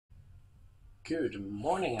Good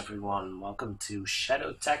morning, everyone. Welcome to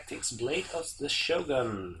Shadow Tactics Blade of the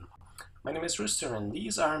Shogun. My name is Rooster, and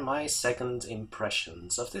these are my second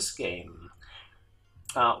impressions of this game,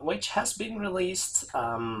 which has been released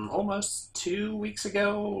almost 2 weeks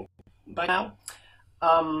ago by now.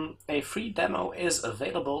 A free demo is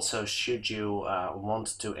available, so should you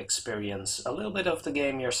want to experience a little bit of the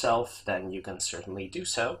game yourself, then you can certainly do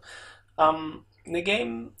so. The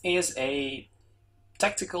game is a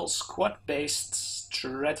tactical squad-based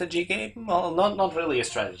strategy game. Well, not really a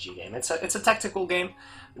strategy game. It's a tactical game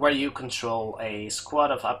where you control a squad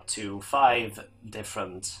of up to 5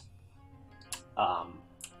 different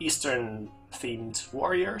Eastern-themed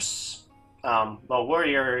warriors. Well,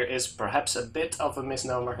 warrior is perhaps a bit of a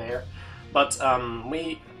misnomer here, but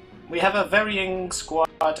we have a varying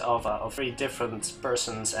squad of 3 different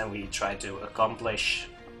persons, and we try to accomplish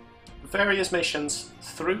various missions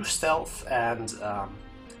through stealth and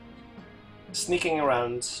sneaking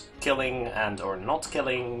around, killing and or not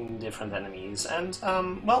killing different enemies. And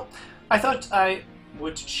well, I thought I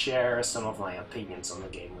would share some of my opinions on the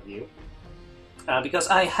game with you, because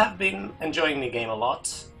I have been enjoying the game a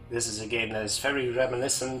lot. This is a game that is very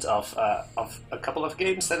reminiscent of a couple of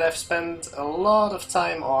games that I've spent a lot of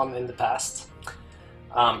time on in the past.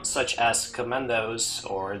 Such as Commandos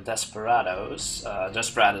or Desperados.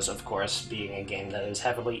 Desperados, of course, being a game that is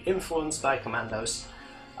heavily influenced by Commandos.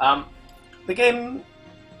 The game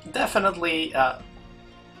definitely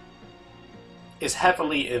is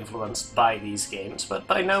heavily influenced by these games, but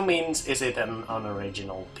by no means is it an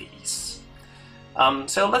unoriginal piece.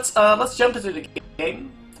 So let's jump into the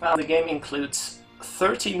game. The game includes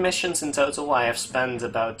 13 missions in total. I have spent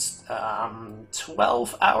about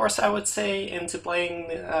 12 hours, I would say, into playing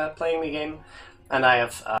the game, and I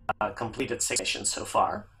have completed 6 missions so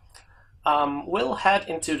far. We'll head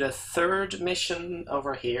into the 3rd mission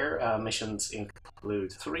over here. Missions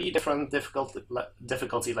include 3 different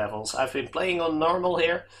difficulty levels. I've been playing on normal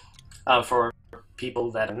here. For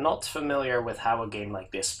people that are not familiar with how a game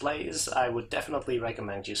like this plays, I would definitely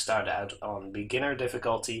recommend you start out on beginner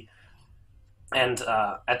difficulty. And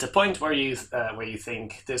at the point where you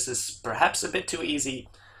think this is perhaps a bit too easy,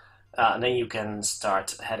 then you can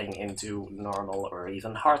start heading into normal or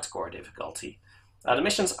even hardcore difficulty. The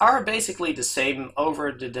missions are basically the same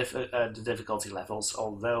over the difficulty levels,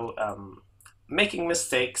 although making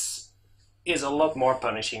mistakes is a lot more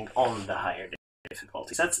punishing on the higher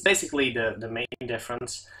difficulties. That's basically the main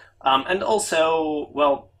difference. And also,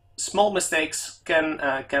 well, small mistakes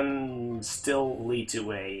can still lead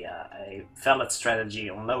to a valid strategy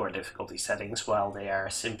on lower difficulty settings, while they are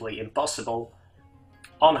simply impossible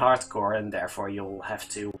on hardcore, and therefore you'll have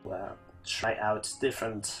to try out a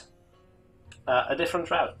different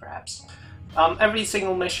route, perhaps. Every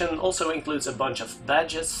single mission also includes a bunch of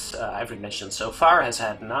badges. Every mission so far has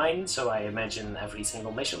had 9, so I imagine every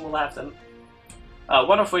single mission will have them.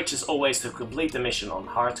 One of which is always to complete the mission on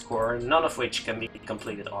hardcore, none of which can be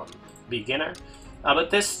completed on beginner.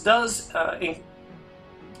 But this does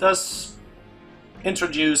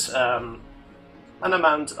introduce an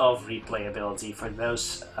amount of replayability for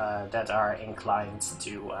those that are inclined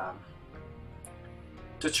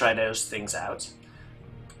to try those things out.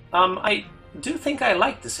 I do think I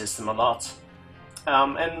like the system a lot.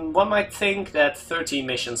 And one might think that 13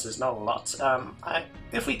 missions is not a lot.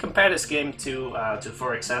 If we compare this game to,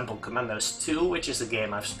 for example, Commandos 2, which is a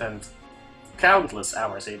game I've spent countless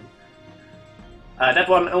hours in, that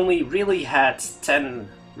one only really had 10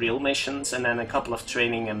 real missions and then a couple of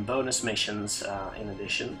training and bonus missions in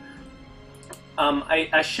addition.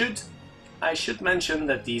 I should mention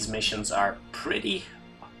that these missions are pretty,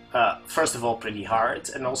 first of all, pretty hard,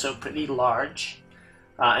 and also pretty large,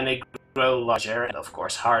 and they grow larger and of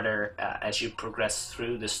course harder as you progress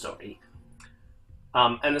through the story.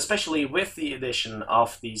 And especially with the addition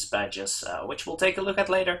of these badges, which we'll take a look at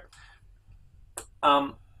later,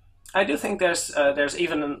 I do think there's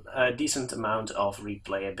even a decent amount of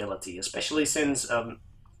replayability, especially since a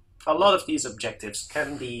lot of these objectives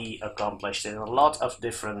can be accomplished in a lot of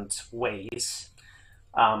different ways,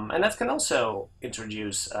 and that can also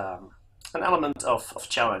introduce an element of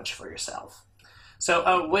challenge for yourself.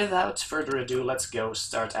 So without further ado, let's go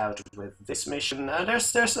start out with this mission.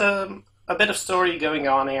 There's a bit of story going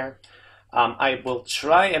on here. I will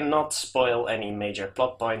try and not spoil any major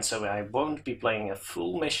plot points, so I won't be playing a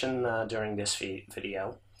full mission during this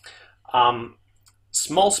video.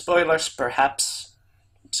 Small spoilers, perhaps,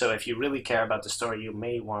 so if you really care about the story, you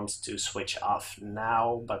may want to switch off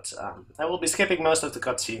now, but I will be skipping most of the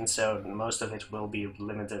cutscenes, so most of it will be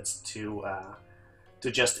limited to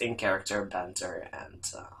just in-character banter, and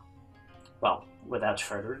well, without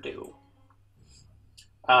further ado.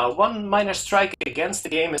 One minor strike against the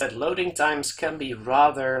game is that loading times can be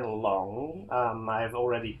rather long. I've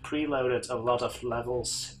already preloaded a lot of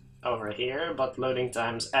levels over here, but loading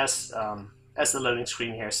times, as the loading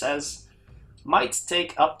screen here says, might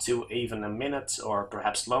take up to even a minute or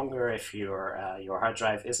perhaps longer if your hard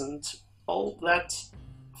drive isn't all that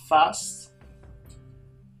fast.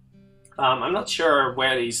 I'm not sure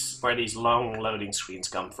where these long loading screens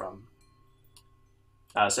come from.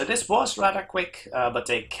 So this was rather quick, but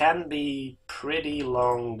they can be pretty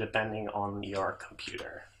long depending on your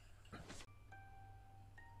computer.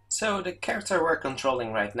 So the character we're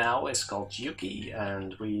controlling right now is called Yuki,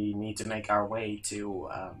 and we need to make our way to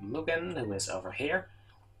Mugen, who is over here,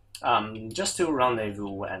 just to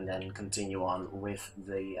rendezvous and then continue on with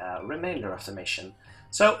the remainder of the mission.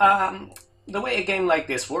 So the way a game like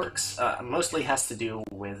this works mostly has to do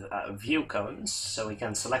with view cones, so we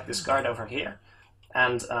can select this guard over here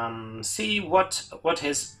and see what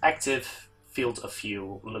his active field of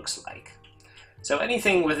view looks like. So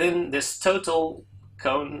anything within this total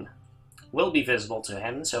cone will be visible to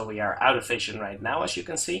him, so we are out of vision right now, as you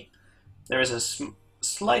can see. There is a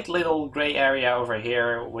slight little gray area over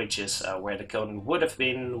here, which is where the cone would have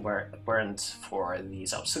been, where it weren't for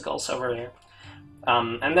these obstacles over here.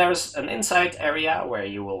 And there's an inside area where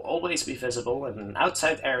you will always be visible, and an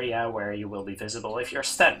outside area where you will be visible if you're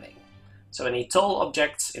standing. So any tall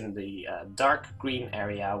objects in the dark green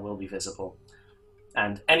area will be visible,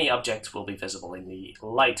 and any object will be visible in the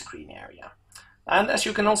light green area. And as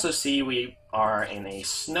you can also see, we are in a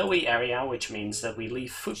snowy area, which means that we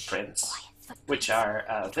leave footprints, which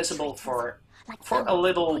are visible for a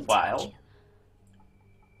little while.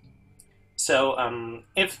 So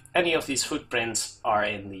if any of these footprints are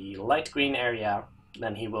in the light green area,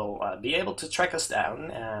 then he will be able to track us down,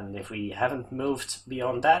 and if we haven't moved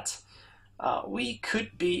beyond that, we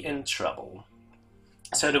could be in trouble.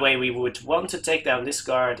 So the way we would want to take down this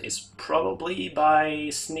guard is probably by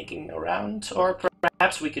sneaking around, or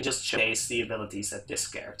perhaps we can just showcase the abilities that this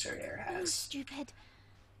character here has. Stupid.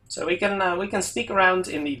 So we can sneak around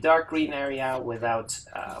in the dark green area without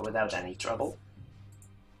any trouble,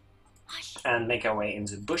 and make our way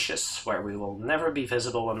into bushes where we will never be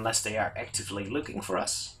visible unless they are actively looking for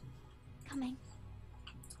us. Coming.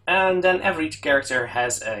 And then every character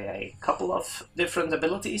has a couple of different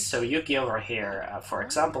abilities. So Yuki over here, for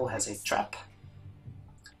example, has a trap.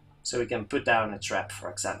 So we can put down a trap, for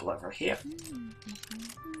example, over here.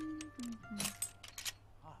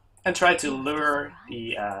 And try to lure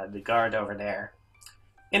the guard over there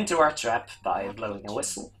into our trap by blowing a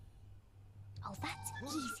whistle. Oh, that's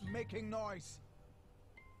easy. Making noise.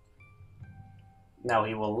 Now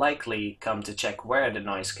he will likely come to check where the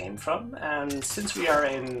noise came from, and since we are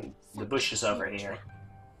in the bushes over here,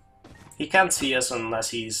 he can't see us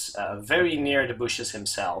unless he's very near the bushes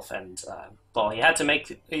himself, and well, he had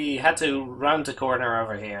to round the corner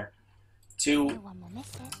over here to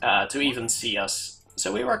even see us.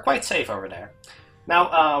 So we were quite safe over there.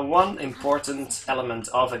 Now, one important element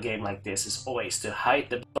of a game like this is always to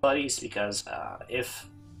hide the buddies, because if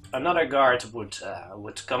another guard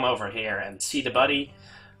would come over here and see the buddy,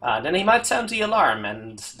 then he might sound the alarm,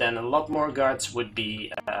 and then a lot more guards would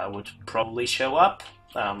probably show up.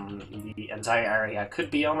 The entire area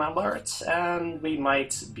could be on alert, and we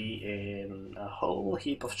might be in a whole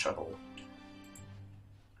heap of trouble.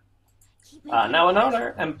 Now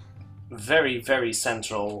another very, very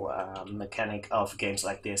central mechanic of games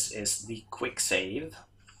like this is the quick save.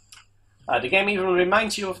 The game even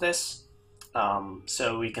reminds you of this.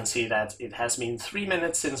 So we can see that it has been 3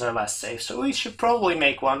 minutes since our last save, so we should probably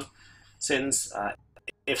make one, since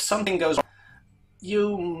if something goes wrong,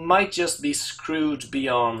 you might just be screwed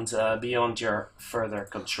beyond your further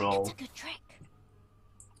control. That's a good trick.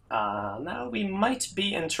 Now we might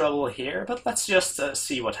be in trouble here, but let's just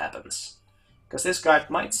see what happens. Because this guard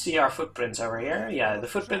might see our footprints over here. Yeah, the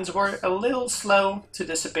footprints were a little slow to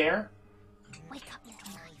disappear. Wake up, little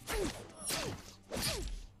knife.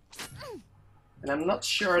 And I'm not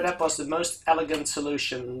sure that was the most elegant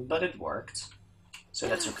solution, but it worked. So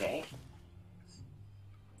that's okay.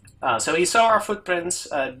 So he saw our footprints,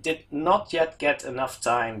 did not yet get enough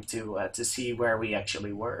time to see where we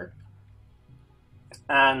actually were.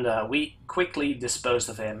 And we quickly disposed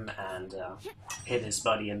of him and hid his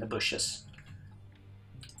body in the bushes.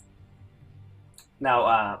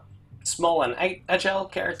 Now, small and agile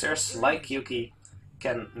characters like Yuki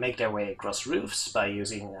can make their way across roofs by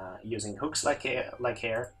using hooks like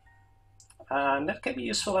here, and that can be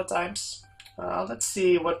useful at times. Let's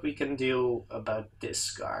see what we can do about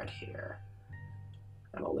this guard here.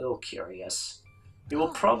 I'm a little curious. We will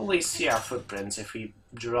probably see our footprints if we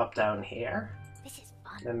drop down here. This is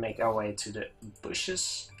fun. Then make our way to the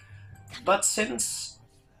bushes. But since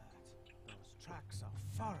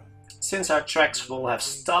our tracks will have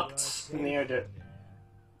stopped near the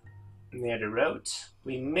road,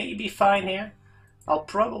 we may be fine here. I'll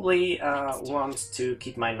probably want to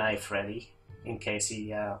keep my knife ready in case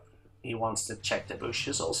he wants to check the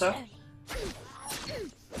bushes also.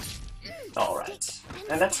 Alright,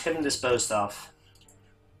 and that's him disposed of.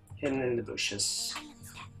 Hidden in the bushes.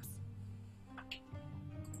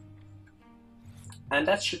 And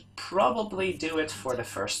that should probably do it for the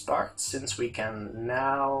first part, since we can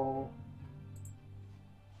now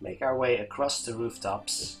make our way across the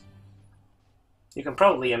rooftops. You can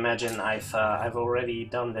probably imagine I've already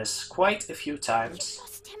done this quite a few times.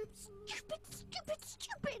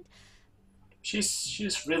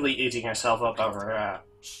 She's really eating herself up over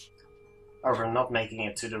not making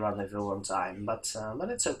it to the rendezvous on time, but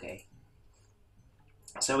it's okay.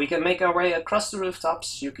 So we can make our way across the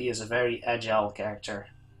rooftops. Yuki is a very agile character,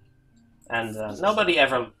 and nobody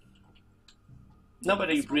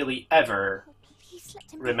really ever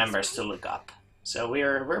remembers to look up. So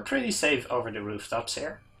we're pretty safe over the rooftops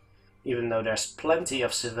here, even though there's plenty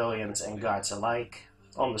of civilians and guards alike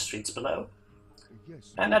on the streets below.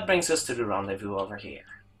 And that brings us to the rendezvous over here.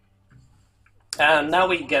 And now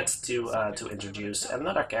we get to introduce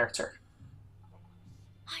another character,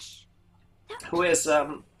 who is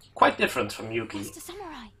quite different from Yuki.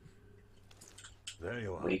 There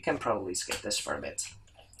you are. We can probably skip this for a bit.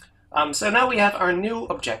 So now we have our new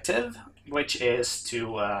objective, which is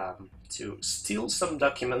to steal some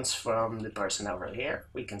documents from the person over here.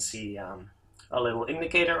 We can see a little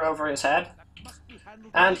indicator over his head,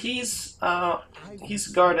 and he's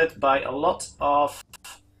guarded by a lot of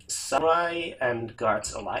samurai and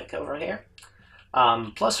guards alike over here.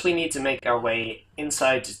 Plus we need to make our way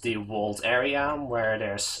inside the walled area, where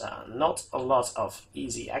there's not a lot of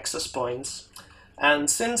easy access points. And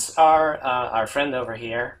since our friend over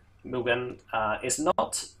here, Mugen, is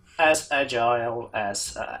not as agile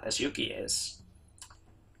as Yuki is,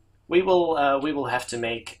 we will have to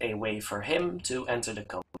make a way for him to enter the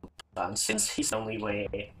compound, since he's the only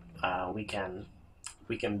way we can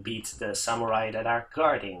beat the samurai that are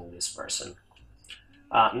guarding this person.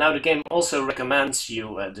 Now the game also recommends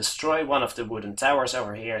you destroy one of the wooden towers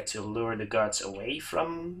over here to lure the guards away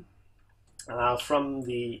from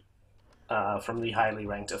the highly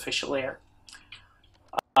ranked official here.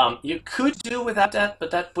 You could do without that,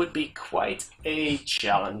 but that would be quite a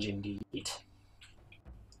challenge indeed.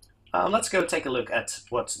 Let's go take a look at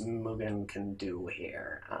what Mugen can do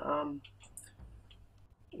here.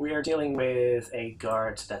 We are dealing with a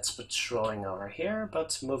guard that's patrolling over here,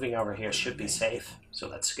 but moving over here should be safe, so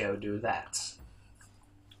let's go do that.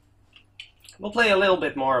 We'll play a little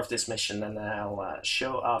bit more of this mission, and then I'll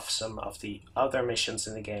show off some of the other missions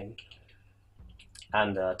in the game,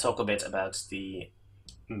 and talk a bit about the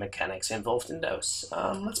mechanics involved in those.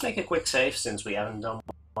 Let's make a quick save, since we haven't done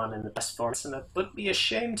one in the past forms, and it would be a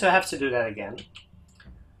shame to have to do that again.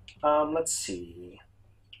 Let's see.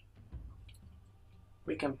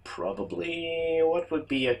 We can probably... what would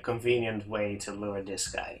be a convenient way to lure this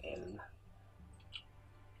guy in?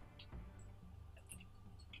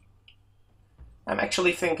 I'm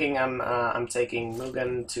actually thinking I'm taking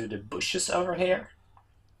Mugen to the bushes over here,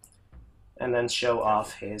 and then show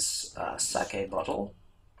off his sake bottle,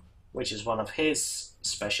 which is one of his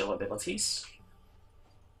special abilities.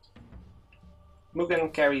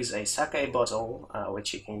 Mugen carries a sake bottle, which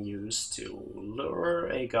he can use to lure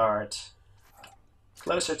a guard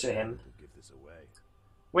closer to him,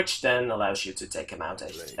 which then allows you to take him out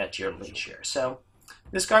at your leisure. So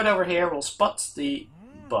this guard over here will spot the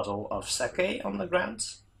bottle of sake on the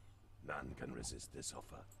ground. None can resist this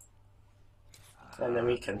offer. And then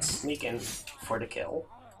we can sneak in for the kill.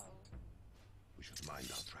 We should mind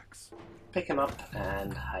our tracks. Pick him up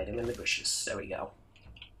and hide him in the bushes. There we go.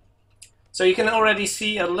 So you can already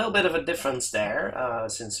see a little bit of a difference there,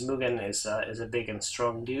 since Mugen is a big and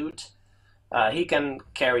strong dude. He can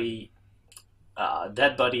carry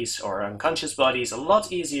dead bodies or unconscious bodies a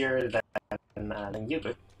lot easier than you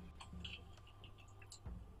could.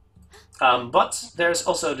 But there's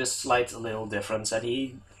also this slight little difference, that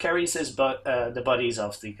he carries the bodies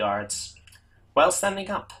of the guards while standing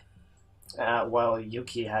up, while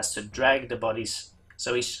Yuki has to drag the bodies.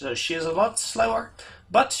 So she's a lot slower,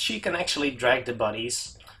 but she can actually drag the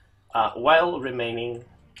bodies while remaining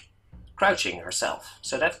crouching herself.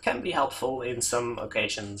 So that can be helpful in some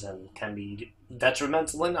occasions and can be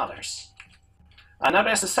detrimental in others. Now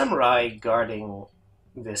there's a samurai guarding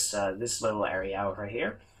this little area over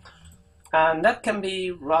here. And that can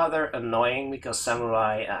be rather annoying because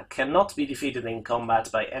Samurai cannot be defeated in combat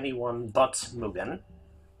by anyone but Mugen.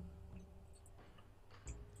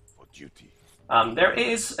 For duty. There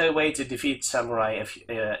is a way to defeat Samurai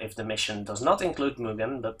if the mission does not include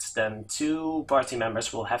Mugen, but then two party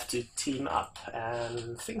members will have to team up,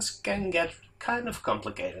 and things can get kind of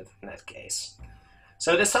complicated in that case.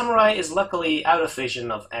 So the Samurai is luckily out of vision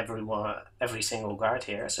of every single guard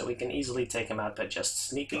here, so we can easily take him out by just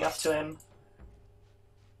sneaking up to him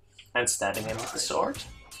and stabbing him with the sword.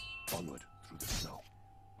 Onward through the snow.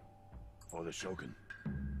 For the Shogun.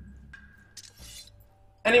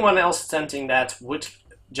 Anyone else attempting that would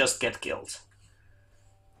just get killed.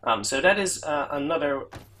 So that is another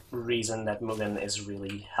reason that Mugen is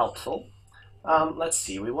really helpful. Let's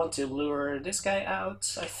see, we want to lure this guy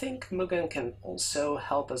out. I think Mugen can also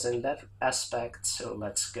help us in that aspect, so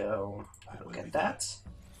let's go look at that.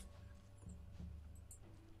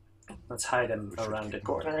 Let's hide him around the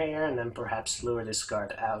corner here and then perhaps lure this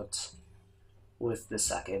guard out with the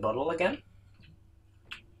sake bottle again.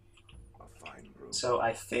 So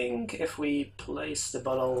I think if we place the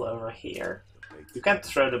bottle over here, you can't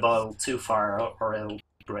throw the bottle too far or it'll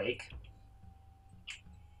break.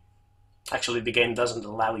 Actually, the game doesn't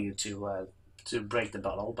allow you to break the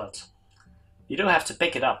bottle, but you do have to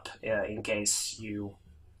pick it up in case you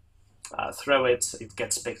throw it, it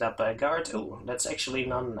gets picked up by a guard. Oh, that's actually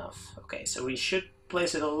not enough. Okay, so we should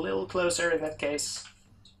place it a little closer in that case.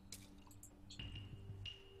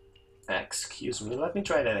 Excuse me, let me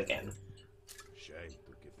try that again.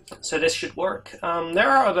 So this should work. There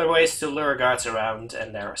are other ways to lure guards around,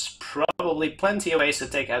 and there's probably plenty of ways to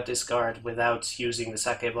take out this guard without using the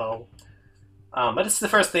sake bottle. But it's the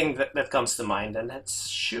first thing that comes to mind, and that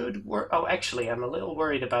should work. Oh, actually, I'm a little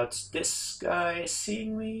worried about this guy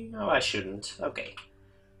seeing me. Oh, I shouldn't. Okay.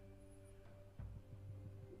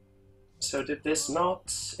 So did this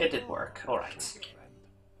not? It did work. Alright.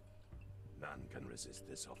 None can resist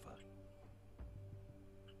this offer.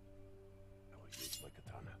 I will use my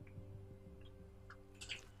katana.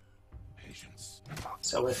 Patience.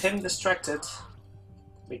 So with him distracted,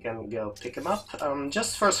 we can go pick him up.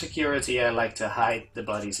 Just for security, I like to hide the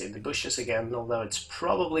bodies in the bushes again, although it's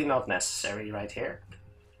probably not necessary right here.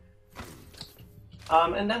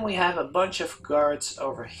 And then we have a bunch of guards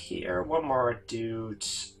over here. One more dude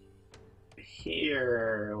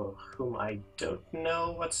here, whom I don't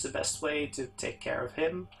know what's the best way to take care of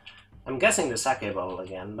him. I'm guessing the sake bottle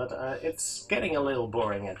again, but it's getting a little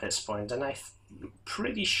boring at this point, and I'm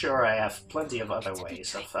pretty sure I have plenty of other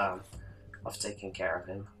ways of taking care of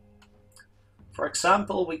him. For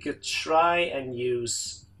example, we could try and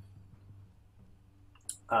use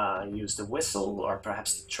the whistle or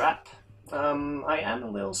perhaps the trap. I am a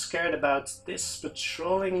little scared about this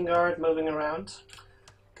patrolling guard moving around,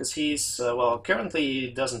 because he's well, currently he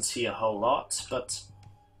doesn't see a whole lot, but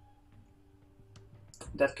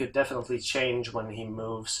that could definitely change when he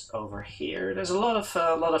moves over here. There's a lot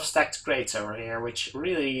of stacked crates over here, which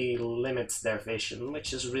really limits their vision,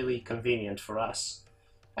 which is really convenient for us.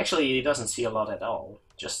 Actually, he doesn't see a lot at all.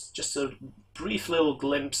 Just a brief little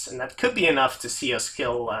glimpse, and that could be enough to see us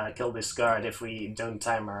kill this guard if we don't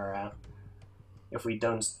time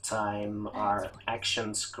our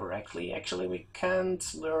actions correctly. Actually, we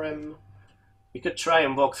can't lure him. We could try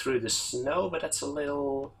and walk through the snow, but that's a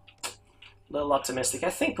little optimistic. I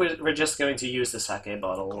think we're just going to use the sake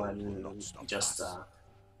bottle and just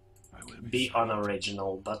be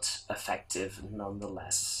unoriginal but effective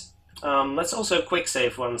nonetheless. Let's also quick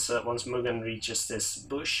save once Mugen reaches this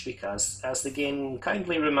bush, because as the game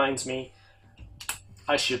kindly reminds me,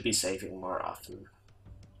 I should be saving more often.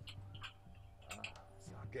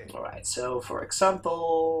 Alright, so for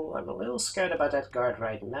example, I'm a little scared about that guard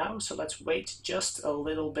right now, so let's wait just a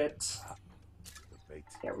little bit.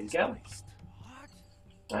 There we go.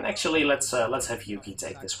 And actually, let's have Yuki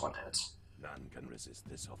take this one out. None can resist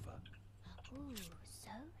this offer. Ooh,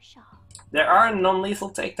 so sharp. There are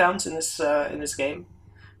non-lethal takedowns in this game,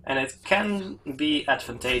 and it can be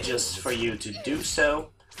advantageous for you to do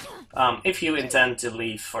so if you intend to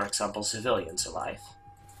leave, for example, civilians alive.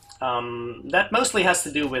 That mostly has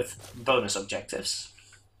to do with bonus objectives.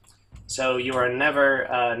 So you are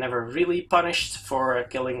never really punished for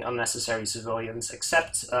killing unnecessary civilians,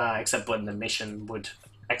 except when the mission would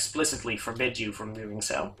explicitly forbid you from doing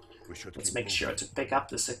so. Let's make sure to pick up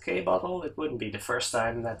the sake bottle. It wouldn't be the first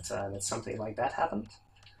time that something like that happened.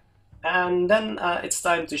 And then it's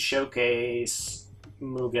time to showcase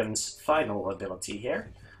Mugen's final ability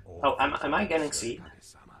here. Oh, am I getting seen?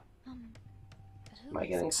 Am I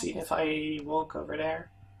getting seen if I walk over there?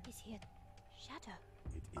 Is he a shadow?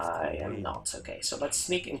 I am not. Okay, so let's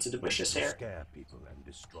sneak into the bushes here. Scare people and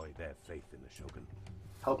destroy their faith in the Shogun.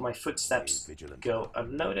 Hope my footsteps go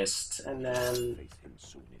unnoticed, and then Face him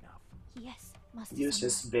soon enough. Yes, Master use Samurai.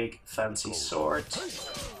 his big fancy sword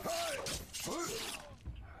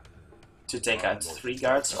to take out 3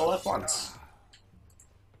 guards all at once.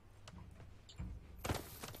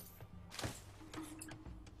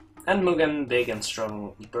 And Mugen, big and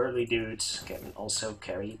strong burly dudes, can also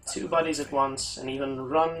carry 2 bodies at once and even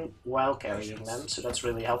run while carrying them, so that's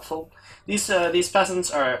really helpful. These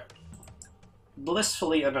peasants are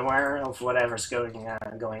blissfully unaware of whatever's going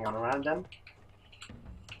on around them.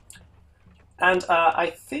 And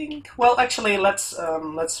I think, well, actually, let's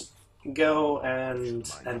go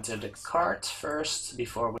and enter the cart first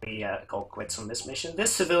before we call quits on this mission.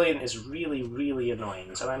 This civilian is really, really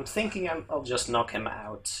annoying, so I'm thinking I'll just knock him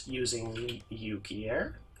out using Yuki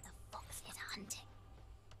here. The fox is hunting.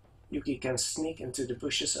 Yuki can sneak into the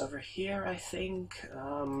bushes over here, I think.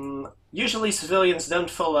 Usually civilians don't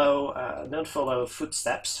follow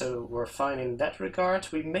footsteps, so we're fine in that regard.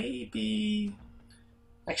 We may be...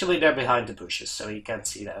 Actually, they're behind the bushes, so you can't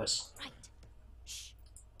see those. Right.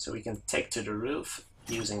 So we can take to the roof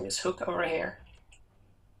using this hook over here.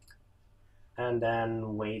 And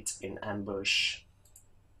then wait in ambush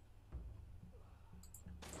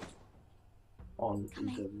on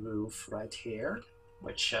the roof right here,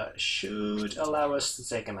 which should allow us to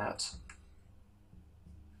take him out.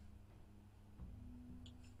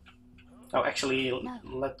 Oh, actually,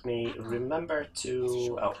 let me remember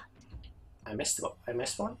to... Oh, I missed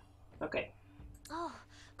one? Okay. Oh,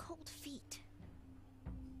 cold feet.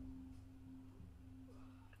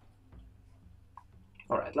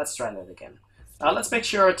 Alright, let's try that again. Let's make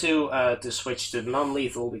sure to switch to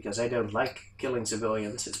non-lethal, because I don't like killing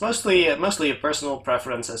civilians. It's mostly a personal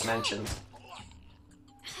preference, as mentioned.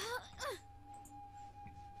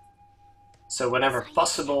 So whenever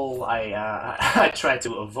possible, I try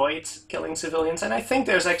to avoid killing civilians, and I think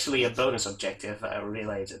there's actually a bonus objective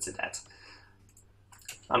related to that.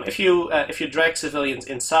 If you drag civilians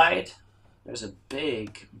inside, there's a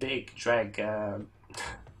big dragging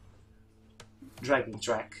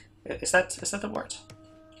track. Is that the word?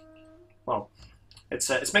 Well,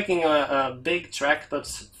 it's making a big track, but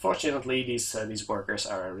fortunately these workers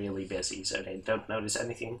are really busy, so they don't notice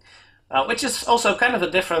anything. Which is also kind of a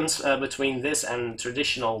difference between this and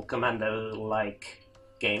traditional Commando-like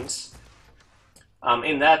games.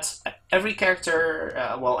 In that every character,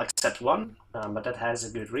 well, except one, but that has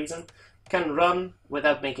a good reason, can run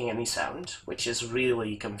without making any sound, which is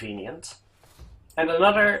really convenient. And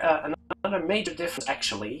another major difference,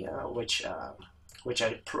 actually, which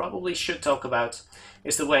I probably should talk about,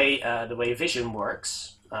 is the way vision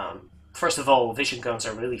works. First of all, vision cones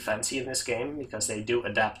are really fancy in this game because they do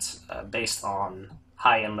adapt based on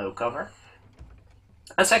high and low cover.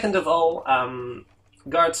 And second of all,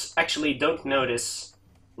 guards actually don't notice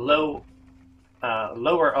lower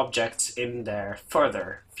objects in their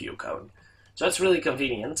further view cone. So that's really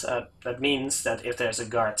convenient. That means that if there's a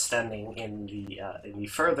guard standing in the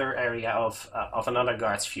further area of another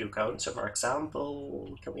guard's view cone, so for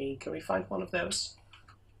example, can we find one of those?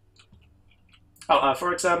 Oh,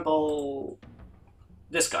 for example,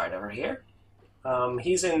 this guard over here.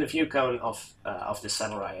 He's in the view cone of the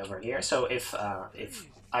samurai over here. So if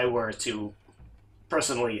I were to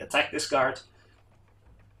personally attack this guard,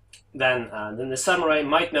 then the samurai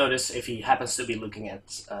might notice if he happens to be looking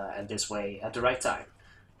at this way at the right time.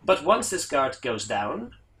 But once this guard goes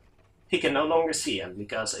down, he can no longer see him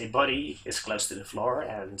because a body is close to the floor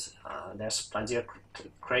and there's plenty of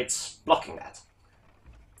crates blocking that.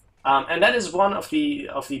 And that is one of the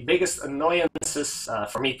biggest annoyances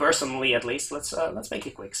for me personally, at least. Let's make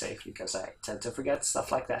a quick save because I tend to forget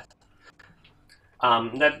stuff like that.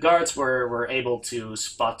 That guards were able to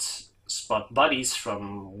spot bodies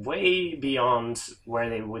from way beyond where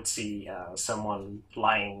they would see someone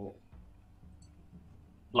lying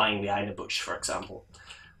behind a bush, for example.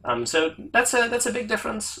 So that's a big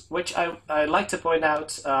difference, which I like to point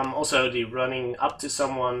out. Also, the running up to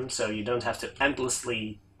someone, so you don't have to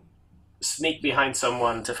endlessly sneak behind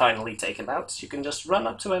someone to finally take him out. You can just run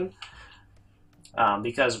up to him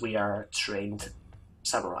because we are trained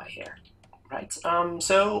samurai here. Right,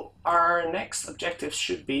 so our next objective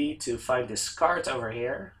should be to find this cart over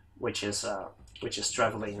here, which is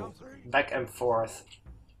traveling back and forth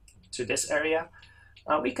to this area.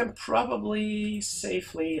 We can probably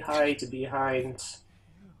safely hide behind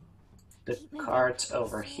the cart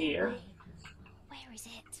over here. Where is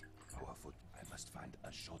it? Go afoot. I must find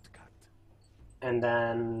a shortcut. And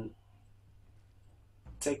then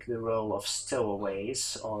take the role of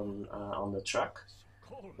stowaways on the truck.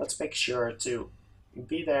 Let's make sure to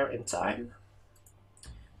be there in time.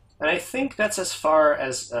 And I think that's as far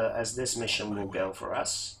as this mission will go for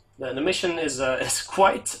us. The mission is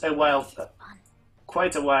quite a while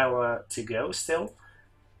to go still.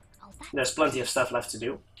 There's plenty of stuff left to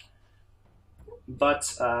do.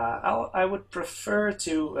 But I would prefer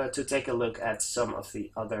to take a look at some of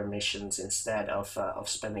the other missions instead of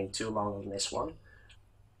spending too long on this one.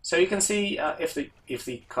 So you can see if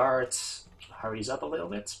the card hurries up a little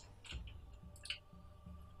bit.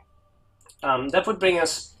 That would bring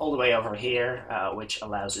us all the way over here, which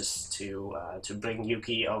allows us to bring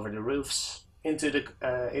Yuki over the roofs into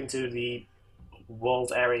the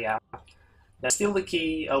walled area. Then steal the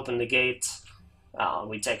key, open the gate.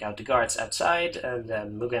 We take out the guards outside, and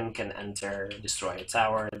then Mugen can enter, destroy a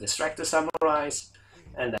tower, distract the samurais,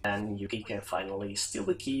 and then Yuki can finally steal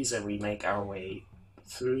the keys, and we make our way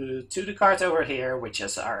through to the cart over here, which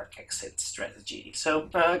is our exit strategy. So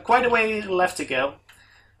quite a way left to go.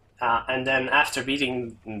 And then after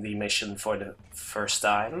beating the mission for the first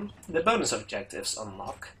time, the bonus objectives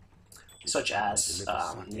unlock, such as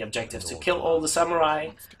the objective to kill all the samurai,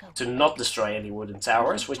 to not destroy any wooden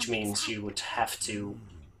towers, which means you would have to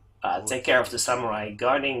take care of the samurai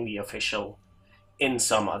guarding the official in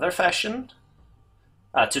some other fashion,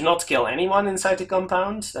 to not kill anyone inside the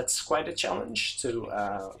compound. That's quite a challenge.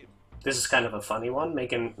 This is kind of a funny one,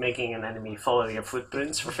 making an enemy follow your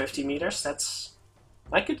footprints for 50 meters.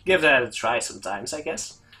 I could give that a try sometimes, I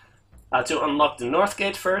guess. To unlock the north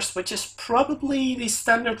gate first, which is probably the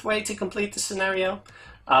standard way to complete the scenario.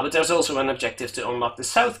 But there's also an objective to unlock the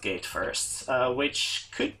south gate first, which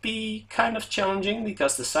could be kind of challenging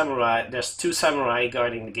because there's two samurai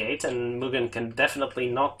guarding the gate, and Mugen can definitely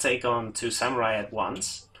not take on two samurai at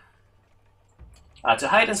once. To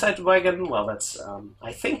hide inside the wagon, well,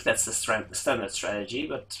 I think that's the standard strategy,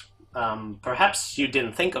 but perhaps you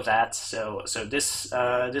didn't think of that, so this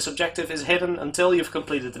objective is hidden until you've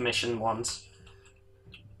completed the mission once.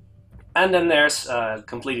 And then there's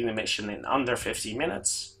completing the mission in under 50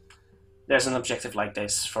 minutes. There's an objective like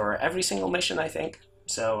this for every single mission, I think.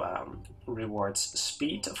 So rewards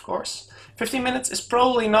speed, of course. 15 minutes is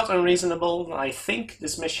probably not unreasonable. I think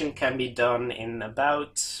this mission can be done in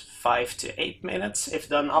about 5 to 8 minutes, if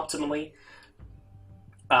done optimally.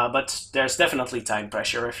 But there's definitely time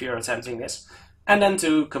pressure if you're attempting this. And then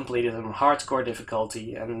to complete it on hardcore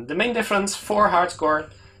difficulty. And the main difference for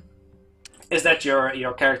hardcore is that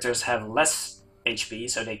your characters have less HP,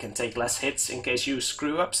 so they can take less hits in case you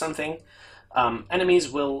screw up something. Enemies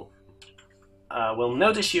will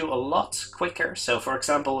notice you a lot quicker. So for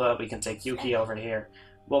example, we can take Yuki over here,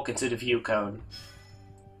 walk into the view cone.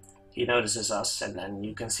 He notices us, and then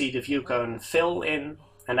you can see the view cone fill in,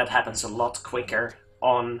 and that happens a lot quicker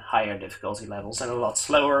on higher difficulty levels and a lot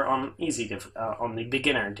slower on on the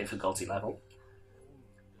beginner difficulty level.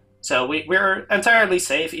 So we're entirely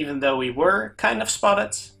safe, even though we were kind of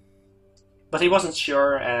spotted, but he wasn't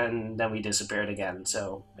sure, and then we disappeared again,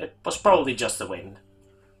 so it was probably just the wind.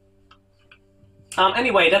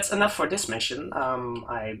 Anyway, that's enough for this mission.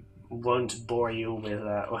 I won't bore you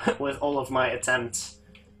with all of my attempts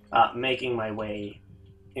making my way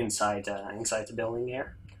inside the building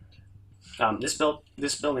here.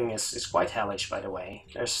 This building is quite hellish, by the way.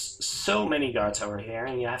 There's so many guards over here,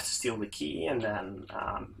 and you have to steal the key, and then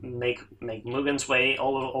make Mugen's way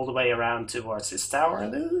all the way around towards his tower.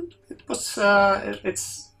 And it's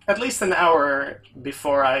at least an hour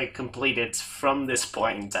before I complete it from this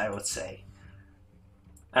point, I would say,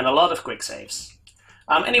 and a lot of quick saves.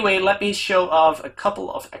 Anyway, let me show off a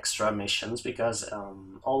couple of extra missions, because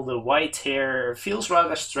all the white here feels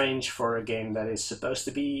rather strange for a game that is supposed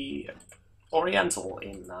to be Oriental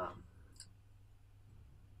in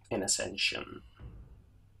Ascension.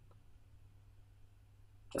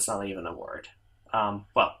 That's not even a word.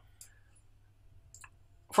 Well,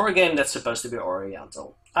 for a game that's supposed to be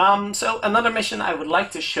Oriental. So another mission I would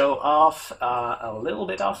like to show off a little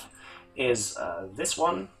bit of is this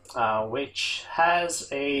one, which has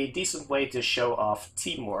a decent way to show off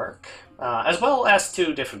teamwork, as well as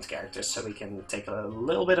two different characters, so we can take a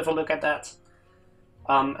little bit of a look at that.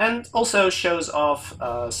 And also shows off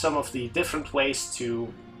some of the different ways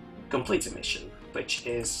to complete a mission, which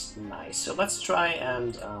is nice. So let's try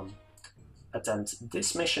and attempt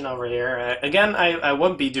this mission over here. Again, I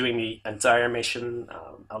won't be doing the entire mission.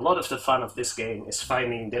 A lot of the fun of this game is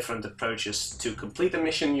finding different approaches to complete a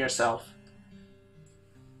mission yourself.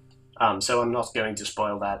 So I'm not going to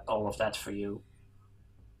spoil all of that for you.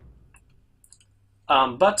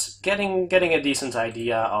 But getting a decent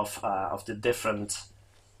idea of the different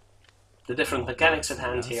mechanics at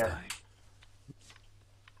hand here.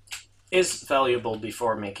 is valuable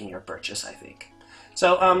before making your purchase, I think.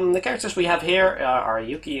 So the characters we have here are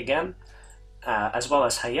Yuki again, as well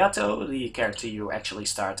as Hayato, the character you actually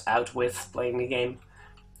start out with playing the game,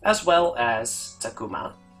 as well as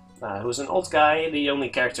Takuma, who's an old guy, the only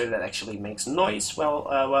character that actually makes noise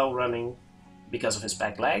while running because of his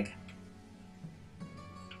back leg.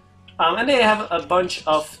 And they have a bunch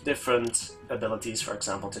of different abilities. For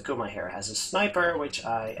example, Takuma here has a sniper, which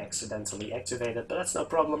I accidentally activated, but that's no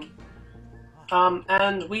problem.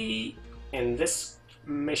 And we, in this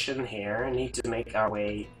mission here, need to make our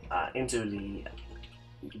way into the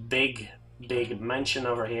big mansion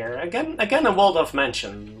over here. Again a walled-off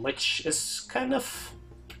mansion, which is kind of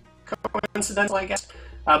coincidental, I guess.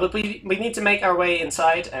 But we need to make our way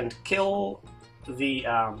inside and kill the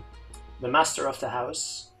master of the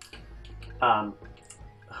house,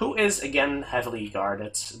 who is again heavily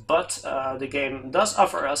guarded. But the game does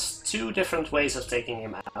offer us two different ways of taking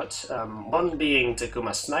him out. One being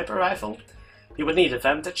Takuma's sniper rifle. You would need a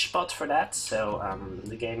vantage spot for that, so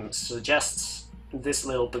the game suggests this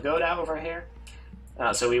little pagoda over here.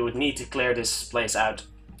 So we would need to clear this place out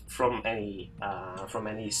from any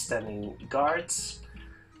standing guards,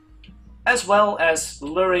 as well as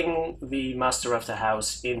luring the master of the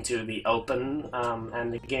house into the open.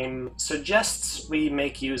 And the game suggests we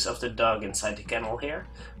make use of the dog inside the kennel here.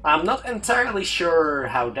 I'm not entirely sure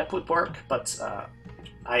how that would work, but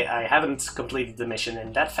I haven't completed the mission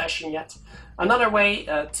in that fashion yet. Another way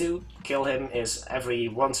to kill him is every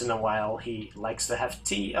once in a while he likes to have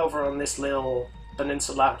tea over on this little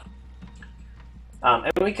peninsula.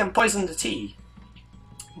 And we can poison the tea.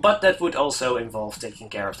 But that would also involve taking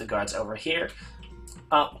care of the guards over here.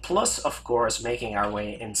 Plus, of course, making our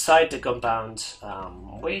way inside the compound,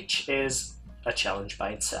 which is a challenge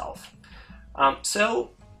by itself.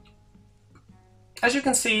 So, as you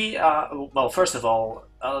can see, well, first of all,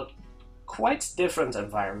 quite different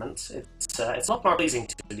environment. It's a lot more pleasing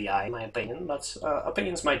to the eye, in my opinion, but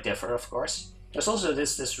opinions might differ, of course. There's also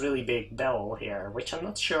this really big bell here, which I'm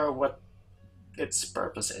not sure what its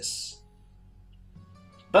purpose is.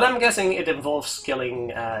 But I'm guessing it involves killing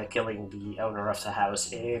the owner of the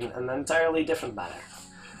house in an entirely different manner.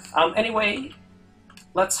 Anyway,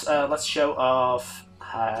 let's show off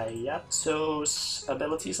Hayato's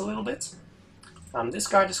abilities a little bit. This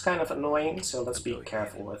guard is kind of annoying, so let's be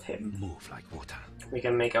careful with him. Move like water. We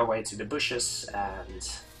can make our way to the bushes, and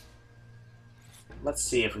let's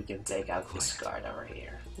see if we can take out this guard over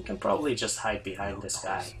here. We can probably just hide behind this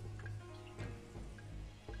guy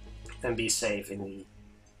and be safe in the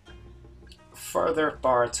further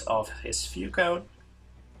part of his view cone.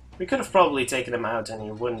 We could have probably taken him out and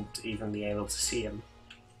you wouldn't even be able to see him.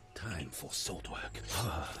 Time for sword work.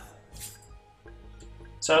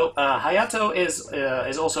 So Hayato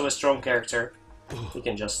is also a strong character. He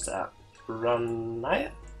can just run.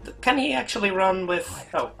 Can he actually run with...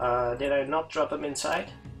 Oh, did I not drop him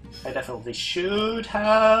inside? I definitely should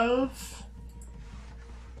have.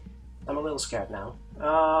 I'm a little scared now.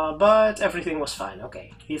 But everything was fine,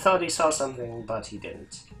 okay. He thought he saw something, but he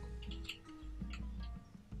didn't.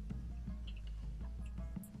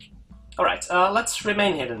 Alright, let's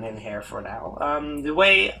remain hidden in here for now. The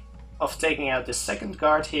way of taking out the second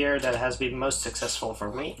guard here that has been most successful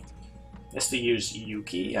for me is to use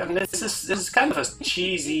Yuki, and this is kind of a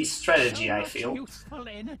cheesy strategy, I feel,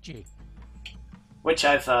 which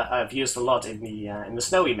I've used a lot in the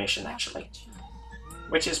snowy mission actually,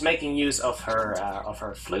 which is making use of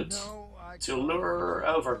her flute to lure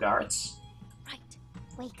over guards. Right.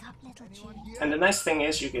 Wake up, little June. And the nice thing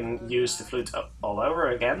is you can use the flute all over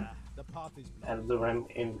again and lure him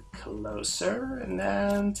in closer and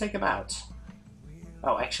then take him out.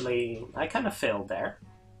 Oh, actually, I kind of failed there.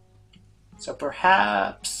 So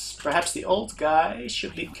perhaps the old guy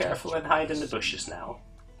should be careful and hide in the bushes now.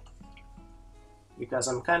 Because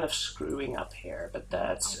I'm kind of screwing up here, but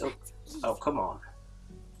that's... Oh, come on.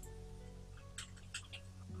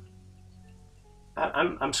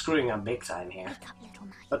 I'm screwing up big time here.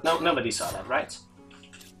 But no, nobody saw that, right?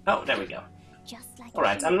 Oh, there we go.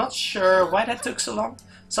 Alright, I'm not sure why that took so long.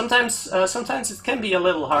 Sometimes it can be a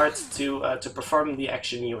little hard to perform the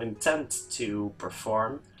action you intend to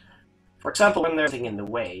perform. For example, when there's anything in the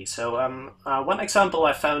way. So one example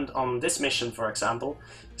I found on this mission, for example,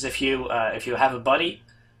 is if you have a body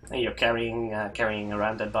and you're carrying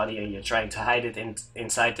around that body and you're trying to hide it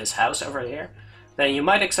inside this house over here, then you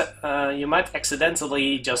might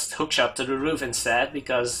accidentally just hookshot to the roof instead,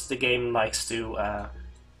 because the game likes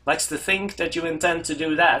to think that you intend to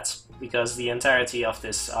do that, because the entirety of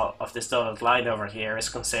this dotted line over here is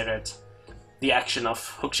considered the action of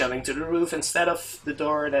hookshotting to the roof instead of the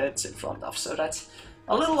door that it's in front of. So that's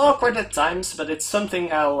a little awkward at times, but it's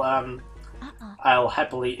something I'll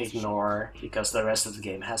happily ignore because the rest of the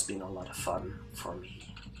game has been a lot of fun for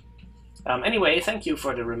me. Anyway, thank you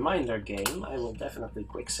for the reminder, game. I will definitely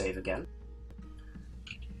quick save again.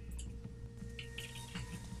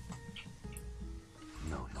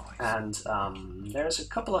 And there's a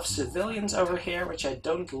couple of civilians over here, which I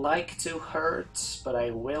don't like to hurt, but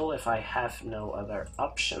I will if I have no other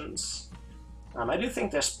options. I do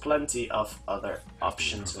think there's plenty of other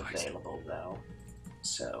options available, though.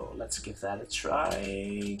 So let's give that a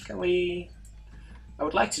try. Can we... I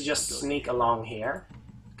would like to just sneak along here,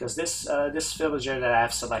 because this villager that I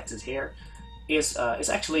have selected here is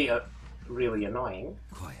actually really annoying.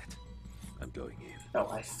 Quiet. I'm going in. Oh,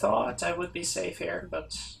 I thought I would be safe here,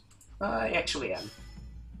 but I actually am.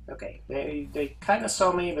 Okay, they kind of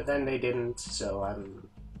saw me, but then they didn't, so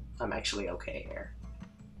I'm actually okay here.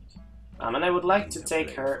 And I would like to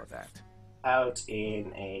take her out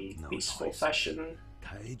in a peaceful fashion.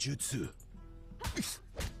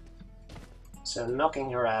 So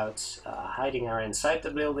knocking her out, hiding her inside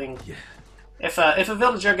the building. If a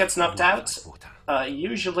villager gets knocked out,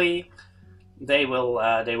 usually they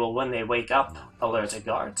will when they wake up alert a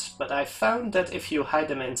guard. But I found that if you hide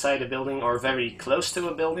them inside a building or very close to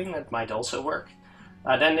a building, that might also work.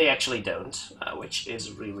 Then they actually don't, which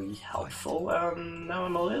is really helpful. Now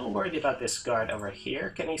I'm a little worried about this guard over here.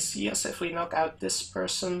 Can he see us if we knock out this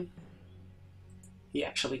person? He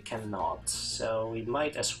actually cannot, so we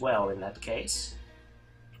might as well in that case.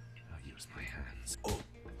 I'll use my hands. Oh.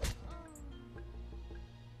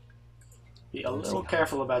 Be a little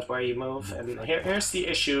careful about where you move, and here's the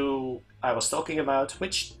issue I was talking about,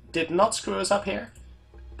 which did not screw us up here,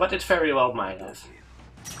 but it very well might have.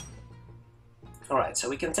 Alright, so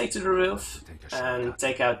we can take to the roof and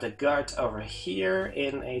take out the guard over here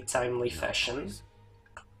in a timely fashion.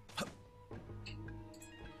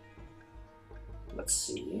 Let's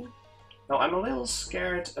see. Oh, I'm a little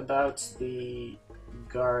scared about the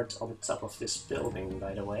guard on top of this building,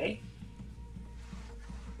 by the way.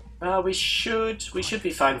 We should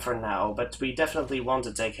be fine for now, but we definitely want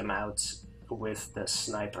to take him out with the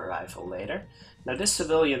sniper rifle later. Now this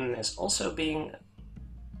civilian is also being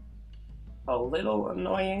a little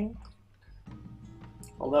annoying,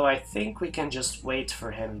 although I think we can just wait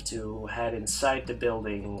for him to head inside the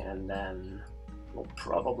building and then we'll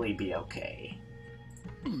probably be okay.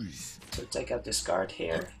 So take out this guard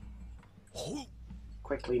here,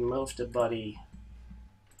 quickly move the body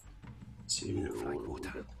to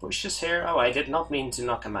the bushes here. Oh, I did not mean to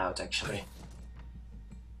knock him out actually.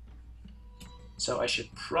 So I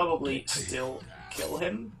should probably still kill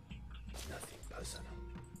him.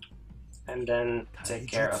 And then take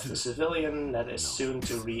care of the civilian that is soon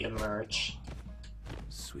to re-emerge.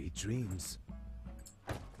 Sweet dreams.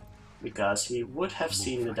 Because he would have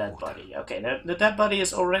seen the dead body. Okay, the dead body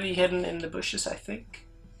is already hidden in the bushes, I think.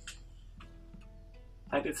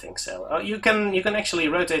 I do think so. Oh, you can actually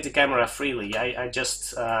rotate the camera freely. I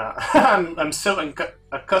just I'm so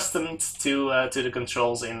accustomed to the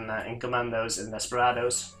controls in Commandos and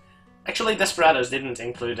Desperados. Actually, Desperados didn't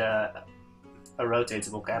include a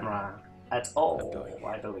rotatable camera at all,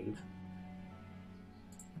 I believe.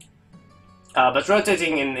 But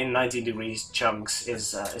rotating in 90 degrees chunks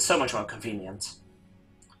is so much more convenient.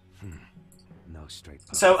 No straight.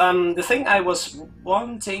 So the thing I was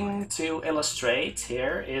wanting to illustrate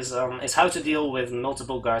here is how to deal with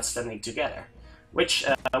multiple guards standing together, which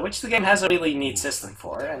the game has a really neat system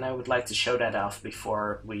for, and I would like to show that off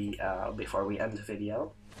before we end the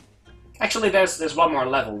video. Actually, there's one more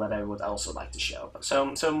level that I would also like to show.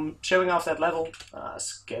 So showing off that level,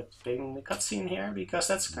 skipping the cutscene here because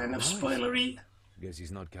that's kind of spoilery. Guess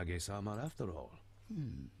he's not Kage-sama after all.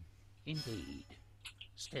 Indeed.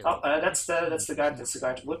 Still. Oh, that's the guard. That's the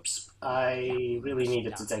guard. Whoops! I really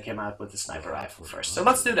needed to take him out with the sniper rifle first. So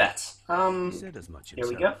let's do that. Here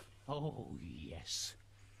we go. Oh yes,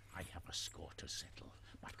 I have a score to settle.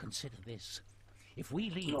 But consider this. If we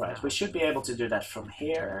leave Alright, we should be able to do that from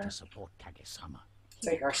here. to support Kage-sama.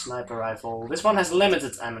 Take our sniper rifle. This one has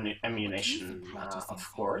limited ammunition,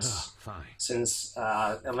 of course, since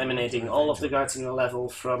eliminating all of the guards in the level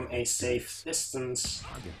from a safe distance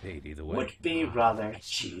would be rather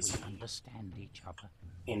cheesy. Understand each other.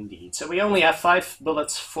 Indeed. So we only have 5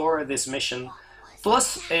 bullets for this mission,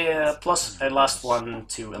 plus a last one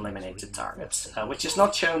to eliminate the target, which is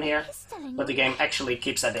not shown here, but the game actually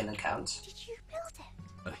keeps that in account.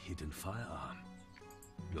 A hidden firearm.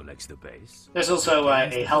 Your leg's the base. There's also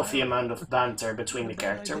a healthy amount of banter between the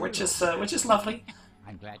character, which is lovely.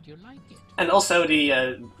 I'm glad you like it. And also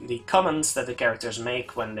the comments that the characters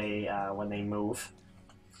make when they move,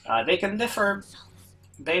 they can differ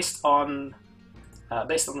based on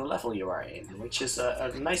the level you are in, which is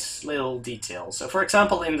a nice little detail. So, for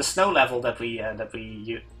example, in the snow level that we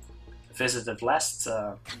visited last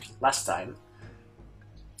time,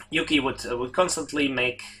 Yuki would constantly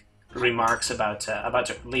make remarks about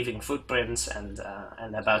leaving footprints and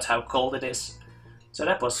about how cold it is. So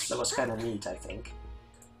that was kind of neat, I think.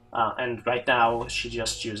 And right now she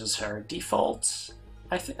just uses her default.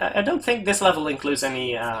 I don't think this level includes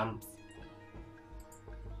any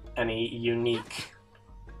unique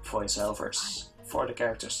voiceovers for the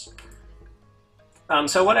characters.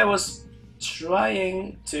 So what I was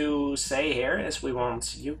trying to say here is we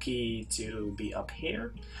want Yuki to be up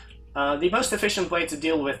here. The most efficient way to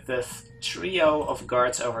deal with the trio of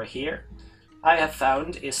guards over here, I have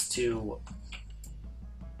found, is to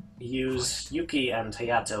use Yuki and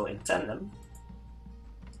Hayato in tandem.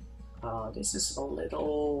 This is a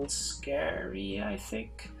little scary, I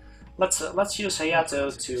think. Let's use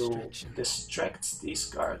Hayato to distract these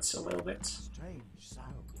guards a little bit,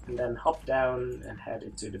 and then hop down and head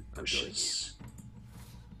into the bushes.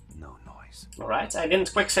 No noise. Alright, I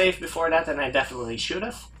didn't quick save before that, and I definitely should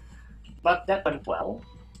have, but that went well.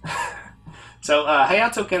 So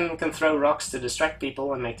Hayato can throw rocks to distract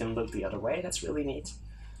people and make them look the other way. That's really neat.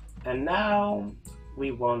 And now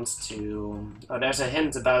we want to... Oh, there's a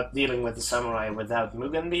hint about dealing with the samurai without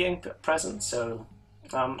Mugen being present, so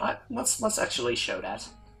let's actually show that.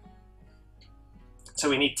 So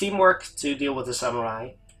we need teamwork to deal with the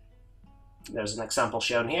samurai. There's an example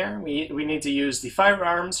shown here. We need to use the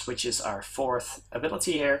firearms, which is our 4th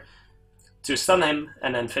ability here, to stun him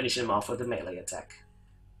and then finish him off with a melee attack.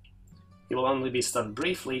 He will only be stunned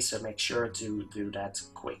briefly, so make sure to do that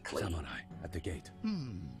quickly. Samurai at the gate.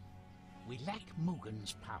 We lack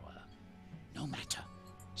Mugen's power. No matter.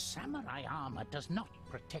 Samurai armor does not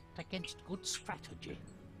protect against good strategy.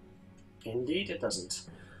 Indeed it doesn't.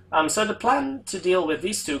 So the plan to deal with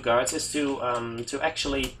these two guards is to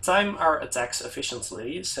actually time our attacks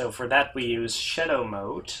efficiently. So for that we use Shadow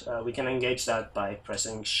Mode. We can engage that by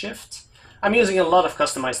pressing Shift. I'm using a lot of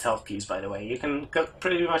customized health keys, by the way. You can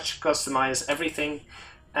pretty much customize everything,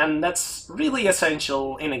 and that's really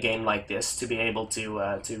essential in a game like this, to be able to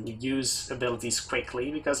use abilities quickly,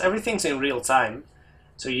 because everything's in real time,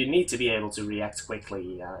 so you need to be able to react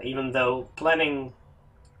quickly. Even though planning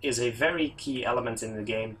is a very key element in the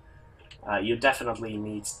game, you definitely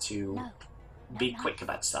need to be quick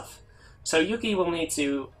about stuff. So Yuki will need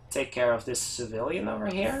to take care of this civilian over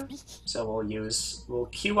here. So we'll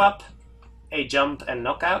queue up a jump and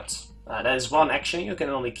knockout. That is one action. You can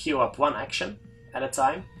only queue up one action at a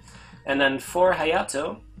time. And then for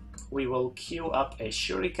Hayato, we will queue up a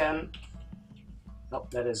shuriken. No,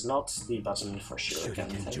 that is not the button for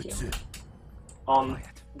shuriken. Thank you. On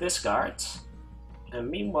this guard. And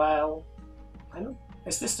meanwhile,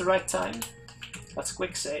 is this the right time? Let's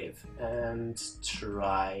quick save and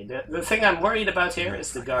try. The thing I'm worried about here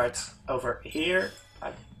is the guard over here.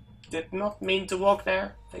 I did not mean to walk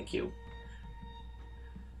there. Thank you.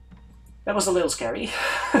 That was a little scary.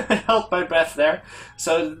 Held my breath there.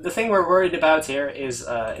 So the thing we're worried about here is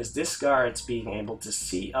this guard being able to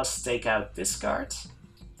see us take out this guard,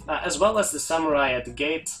 as well as the samurai at the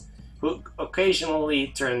gate, who occasionally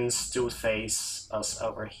turns to face us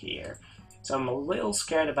over here. So I'm a little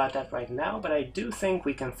scared about that right now, but I do think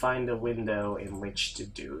we can find a window in which to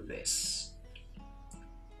do this.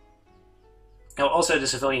 Oh, also the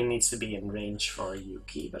civilian needs to be in range for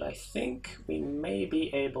Yuki, but I think we may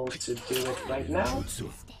be able to do it right now.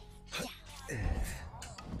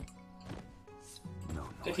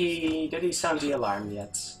 Did he sound the alarm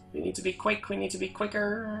yet? We need to be quick, we need to be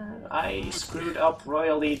quicker. I screwed up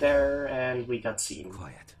royally there and we got seen.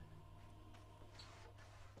 Quiet.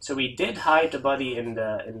 So we did hide the body in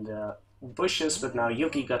the bushes, but now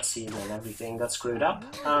Yuki got seen and everything got screwed up.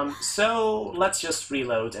 So let's just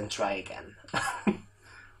reload and try again.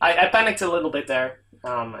 I panicked a little bit there,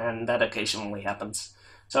 and that occasionally happens.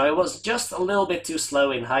 So I was just a little bit too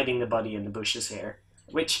slow in hiding the body in the bushes here,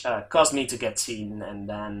 which caused me to get seen, and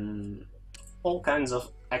then all kinds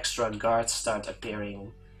of extra guards start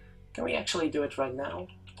appearing. Can we actually do it right now?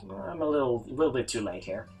 I'm a little bit too late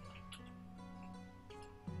here.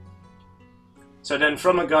 So then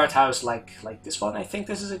from a guardhouse like this one, I think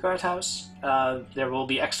this is a guardhouse, there will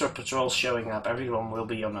be extra patrols showing up, everyone will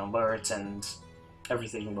be on alert, and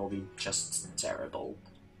everything will be just terrible.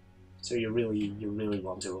 So you really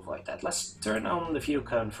want to avoid that. Let's turn on the view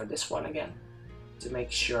cone for this one again, to make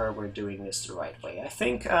sure we're doing this the right way. I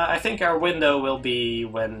think our window will be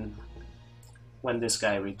when this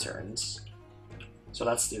guy returns. So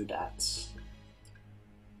let's do that.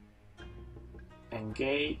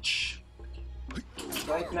 Engage.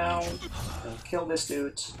 right now. And kill this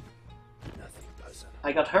dude. Nothing personal.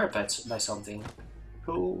 I got hurt by something.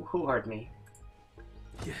 Who hurt me?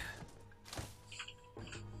 Yeah.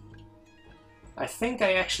 I think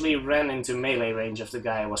I actually ran into melee range of the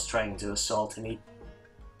guy I was trying to assault, and he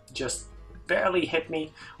just barely hit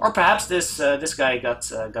me. Or perhaps this guy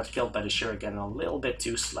got killed by the shuriken a little bit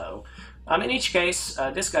too slow. In each case,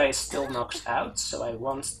 this guy is still knocked out, so I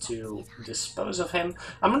want to dispose of him.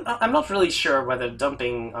 I'm not really sure whether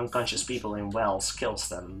dumping unconscious people in wells kills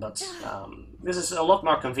them, but this is a lot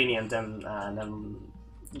more convenient than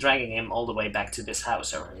dragging him all the way back to this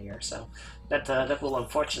house over here. So that will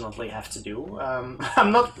unfortunately have to do.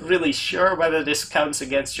 I'm not really sure whether this counts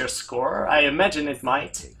against your score. I imagine it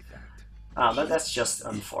might, but that's just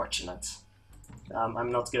unfortunate.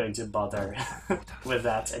 I'm not going to bother with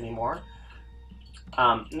that anymore.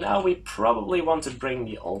 Now we probably want to bring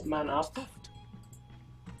the old man up,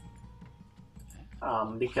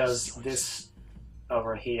 because this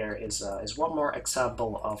over here is one more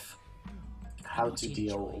example of how to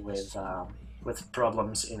deal with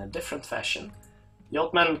problems in a different fashion. The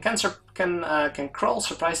old man can crawl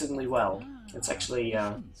surprisingly well. It's actually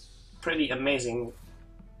pretty amazing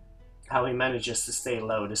how he manages to stay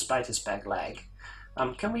low despite his back leg.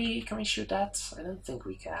 Can we shoot that? I don't think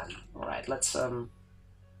we can. All right, let's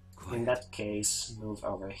in that case move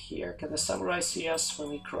over here. Can the samurai see us when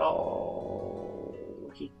we crawl?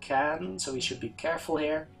 He can, so we should be careful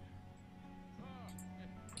here.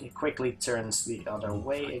 He quickly turns the other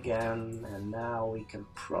way again, and now we can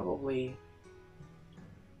probably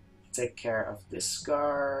take care of this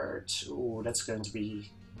guard. Ooh, that's going to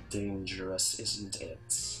be dangerous, isn't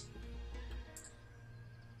it?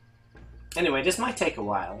 Anyway, this might take a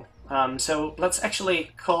while, so let's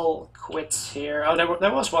actually call quits here. Oh,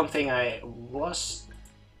 there was one thing I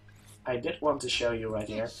did want to show you right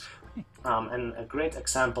here, and a great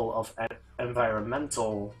example of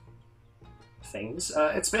environmental things.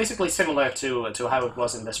 It's basically similar to how it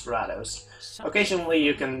was in Desperados. Occasionally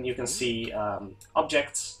you can see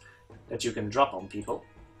objects that you can drop on people.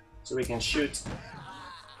 So we can shoot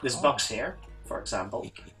this box here, for example,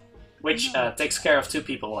 which takes care of 2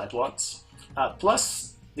 people at once.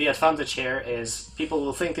 Plus, the advantage here is people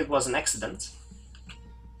will think it was an accident.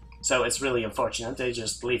 So it's really unfortunate, they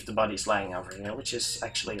just leave the bodies lying over here, which is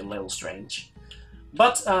actually a little strange.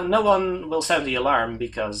 But no one will sound the alarm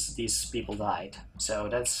because these people died. So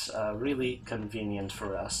that's really convenient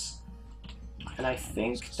for us. And I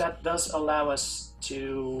think that does allow us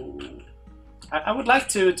to... I would like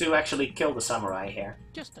to actually kill the samurai here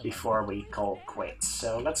before we call quits.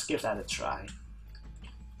 So let's give that a try.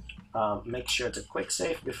 Make sure to quick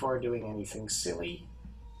save before doing anything silly.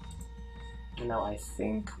 And now I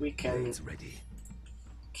think we can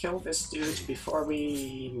kill this dude before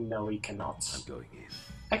we... No, we cannot. I'm going in.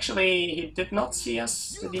 Actually, he did not see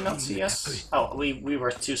us. Did he not see us? Oh, we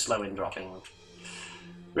were too slow in dropping.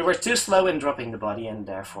 We were too slow in dropping the body, and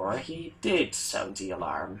therefore he did sound the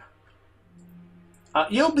alarm.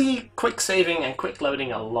 You'll be quick saving and quick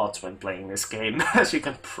loading a lot when playing this game, as you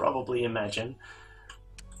can probably imagine.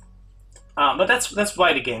 But that's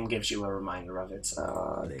why the game gives you a reminder of it.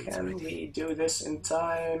 Can we do this in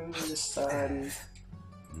time? This time?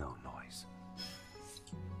 No noise.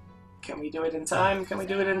 Can we do it in time? Can we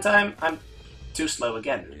do it in time? I'm too slow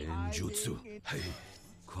again. Jutsu. Hey,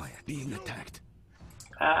 quiet. Being attacked.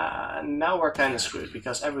 Now we're kind of screwed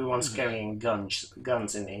because everyone's carrying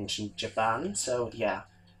guns in ancient Japan. So yeah.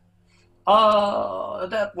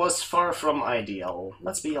 That was far from ideal.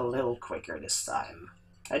 Let's be a little quicker this time.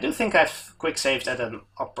 I do think I've quick saved at an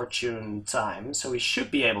opportune time, so we should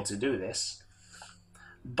be able to do this.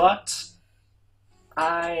 But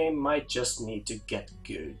I might just need to get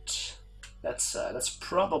good. That's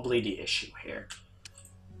probably the issue here.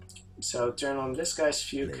 So turn on this guy's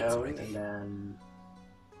view cone and then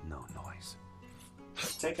no noise.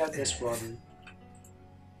 Take out this one.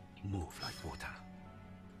 Move like water.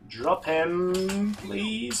 Drop him,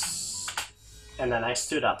 please. And then I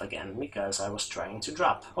stood up again because I was trying to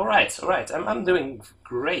drop. Alright, alright, I'm doing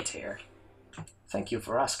great here. Thank you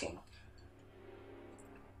for asking.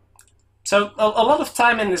 So, a lot of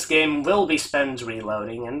time in this game will be spent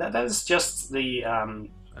reloading, and that is just the... I'm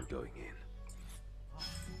going in.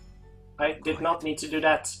 I did not need to do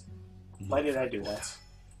that. Why did I do that?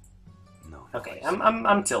 No. Okay,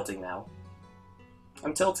 I'm tilting now.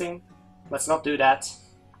 I'm tilting. Let's not do that.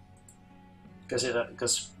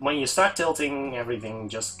 Because when you start tilting, everything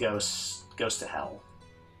just goes to hell.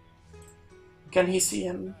 Can he see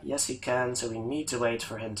him? Yes, he can, so we need to wait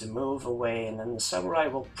for him to move away, and then the samurai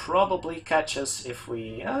will probably catch us if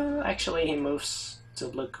we... actually, he moves to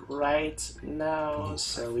look right now,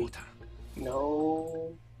 so we...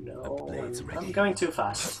 No, I'm going too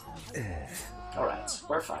fast. Alright,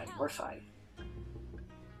 we're fine, we're fine.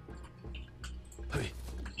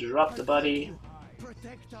 Drop the body,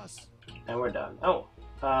 and we're done. Oh,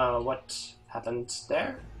 what happened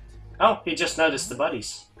there? Oh, he just noticed the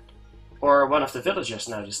bodies. Or one of the villagers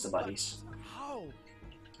noticed the bodies.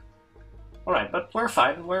 Alright, but we're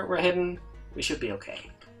fine, we're hidden, we should be okay.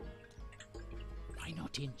 Why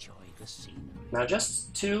not enjoy the scenery? Now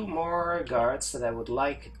just 2 more guards that I would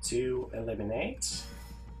like to eliminate.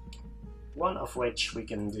 One of which we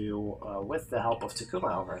can do with the help of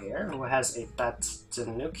Takuma over here, who has a pet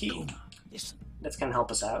Tanuki that can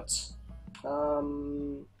help us out.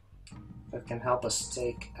 That can help us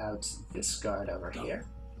take out this guard over here.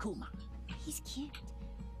 Kuma. He's cute.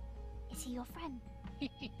 Is he your friend?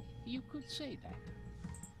 You could say that.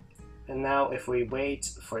 And now if we wait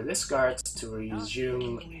for this guard to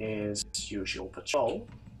resume his usual patrol...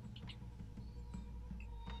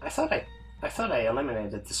 I thought I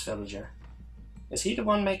eliminated this villager. Is he the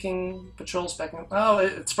one making patrols back up? Oh,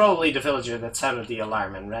 it's probably the villager that sounded the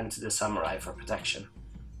alarm and ran to the samurai for protection.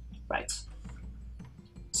 Right.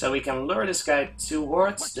 So we can lure this guy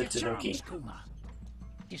towards the Tanuki.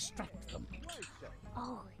 Distract them.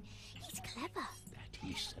 Oh, he's clever. That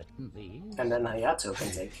he certainly is. And then Hayato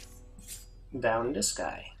can take down this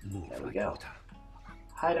guy. There we go.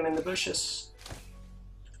 Hide him in the bushes.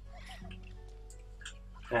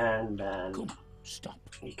 And then Stop.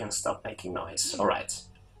 he can stop making noise. Alright.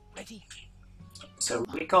 Ready? So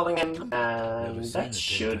recalling him, and that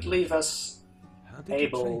should leave us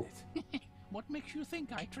able What makes you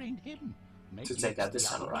think I trained him? to take out the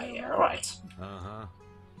samurai here. Alright.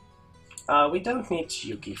 We don't need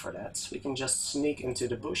Yuki for that. We can just sneak into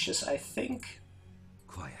the bushes, I think.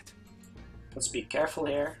 Quiet. Let's be careful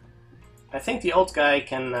here. I think the old guy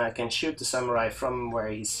can shoot the samurai from where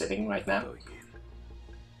he's sitting right now.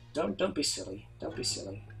 Don't be silly. Don't be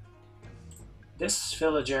silly. This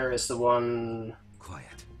villager is the one...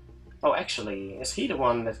 Quiet. Oh, actually, is he the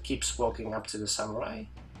one that keeps walking up to the samurai?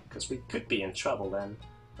 Because we could be in trouble then.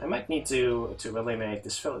 I might need to eliminate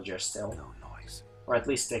this villager still. No noise. Or at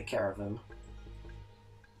least take care of him.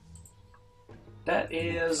 That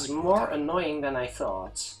is more annoying than I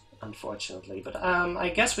thought, unfortunately. But I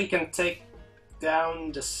guess we can take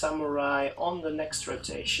down the samurai on the next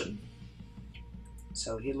rotation.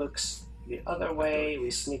 So he looks the other way, we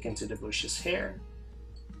sneak into the bushes here.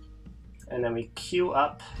 And then we queue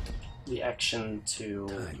up the action to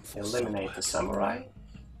eliminate the samurai.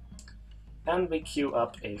 And we queue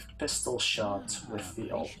up a pistol shot with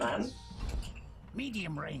the old man.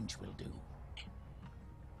 Medium range will do.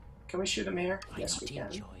 Can we shoot him here? Why Yes, we not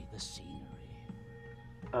can. enjoy the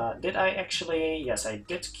scenery? Did I actually... Yes, I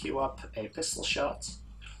did queue up a pistol shot.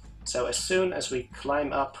 So as soon as we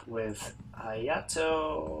climb up with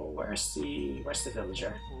Hayato... Where's the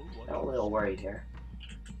villager? I'm a little worried here.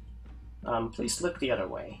 Please look the other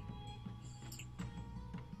way.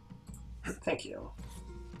 Thank you.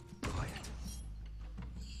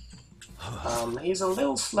 He's a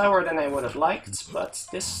little slower than I would have liked, but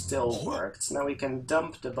this still worked. Now we can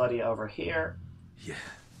dump the body over here. Yeah.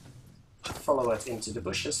 Follow it into the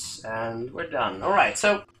bushes, and we're done. Alright,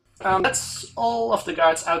 so that's all of the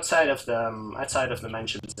guards outside of the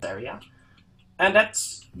mentioned area. And that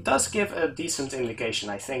does give a decent indication,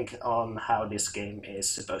 I think, on how this game is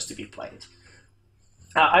supposed to be played.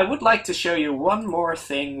 I would like to show you one more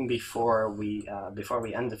thing before we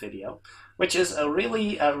end the video, which is a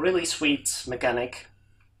really sweet mechanic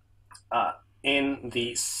in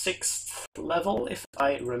the 6th level, if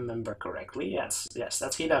I remember correctly. Yes,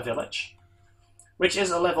 that's Hida Village, which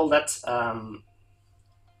is a level that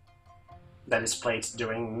that is played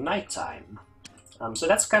during nighttime. So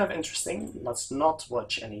that's kind of interesting. Let's not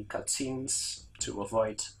watch any cutscenes to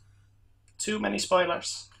avoid too many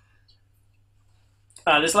spoilers.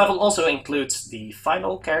 This level also includes the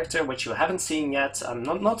final character, which you haven't seen yet. I'm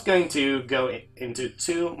not going to go into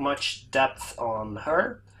too much depth on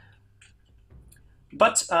her.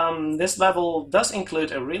 But this level does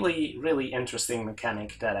include a really interesting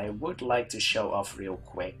mechanic that I would like to show off real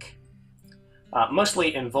quick.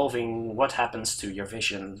 Mostly involving what happens to your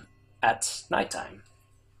vision at nighttime.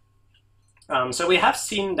 So we have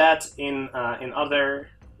seen that in other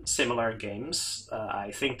similar games. I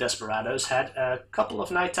think Desperados had a couple of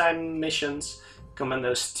nighttime missions.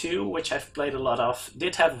 Commandos 2, which I've played a lot of,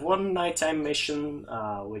 did have one nighttime mission,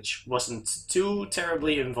 which wasn't too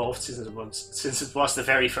terribly involved since it was the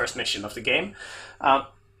very first mission of the game.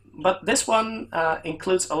 But this one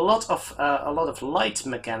includes a lot of light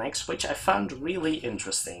mechanics, which I found really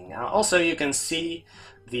interesting. Also, you can see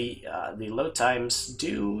the load times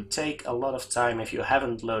do take a lot of time if you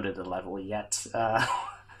haven't loaded a level yet.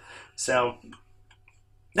 So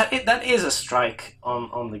that is a strike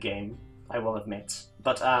on the game, I will admit.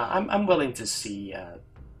 But I'm willing to see.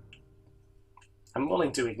 I'm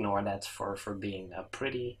willing to ignore that for being a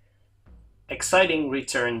pretty exciting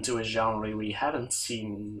return to a genre we haven't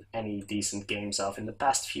seen any decent games of in the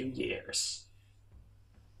past few years.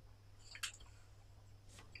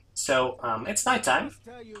 So it's nighttime,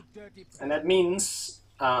 and that means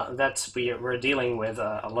that we're dealing with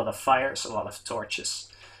a lot of fires, a lot of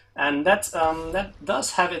torches, and that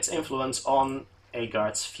does have its influence on a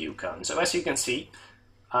guard's view cone. So as you can see,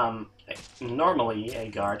 normally a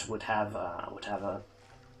guard would have a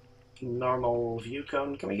normal view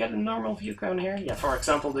cone. Can we get a normal view cone here? Yeah, for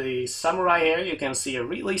example, the samurai here, you can see a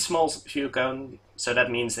really small view cone, so that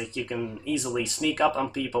means that you can easily sneak up on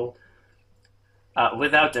people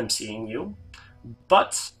without them seeing you.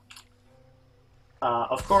 But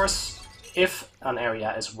of course, if an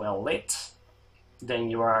area is well lit, then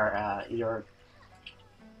you're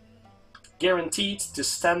guaranteed to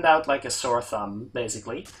stand out like a sore thumb,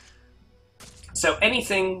 basically. So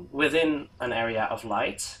anything within an area of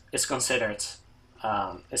light is considered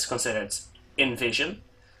in vision.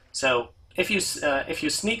 So if you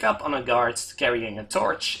sneak up on a guard carrying a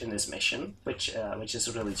torch in this mission, which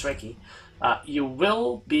is really tricky, you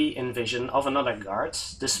will be in vision of another guard,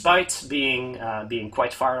 despite being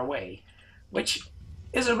quite far away, which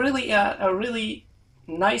is a really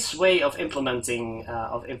nice way of implementing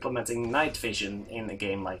night vision in a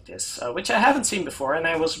game like this, which I haven't seen before, and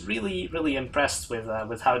I was really impressed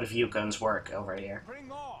with how the view cones work over here.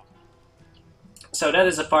 So that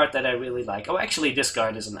is a part that I really like. Oh, actually, this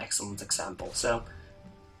guard is an excellent example. So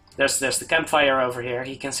there's the campfire over here.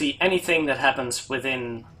 He can see anything that happens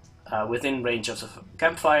within range of the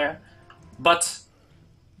campfire, but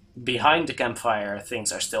behind the campfire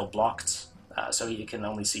things are still blocked, so you can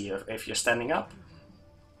only see if you're standing up.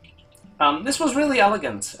 This was really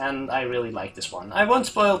elegant, and I really like this one. I won't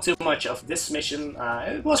spoil too much of this mission.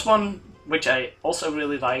 It was one which I also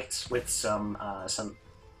really liked, with some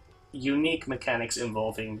unique mechanics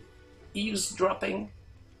involving eavesdropping.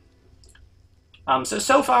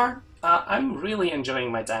 So far, I'm really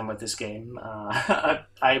enjoying my time with this game.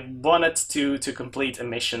 I wanted to complete a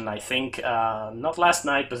mission, I think, not last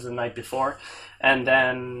night, but the night before, and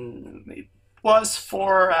then it was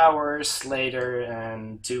 4 hours later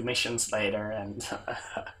and 2 missions later, and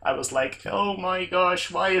I was like, oh my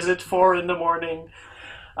gosh, why is it 4 in the morning?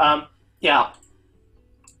 Yeah,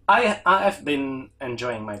 I've been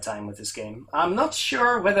enjoying my time with this game. I'm not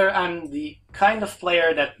sure whether I'm the kind of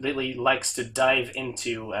player that really likes to dive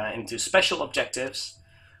into special objectives.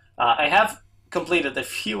 I have completed a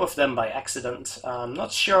few of them by accident. I'm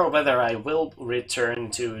not sure whether I will return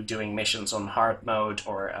to doing missions on hard mode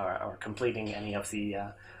or completing any of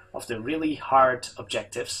the really hard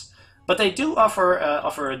objectives. But they do offer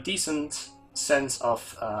a decent sense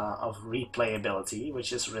of replayability,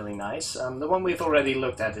 which is really nice. The one we've already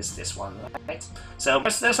looked at is this one, right? So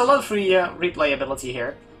there's a lot of replayability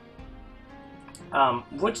here.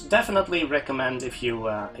 Would definitely recommend if you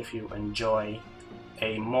enjoy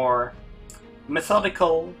a more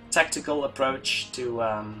methodical, tactical approach to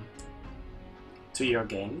your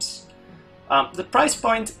games. The price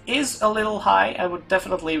point is a little high. I would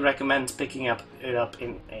definitely recommend picking it up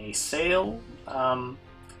in a sale.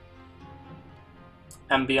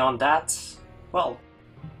 And beyond that, well,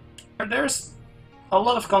 there's a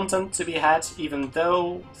lot of content to be had. Even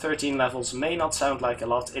though 13 levels may not sound like a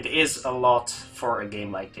lot, it is a lot for a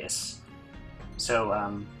game like this. So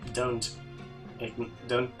don't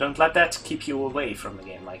let that keep you away from a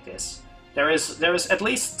game like this. There is at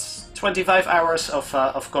least 25 hours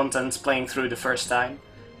of content playing through the first time,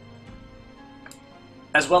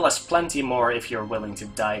 as well as plenty more if you're willing to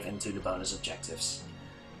dive into the bonus objectives.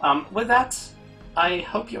 With that, I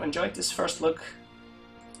hope you enjoyed this first look.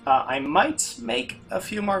 I might make a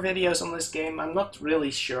few more videos on this game. I'm not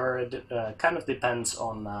really sure. It kind of depends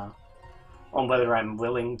on whether I'm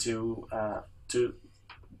willing to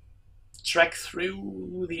trek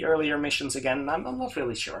through the earlier missions again. I'm not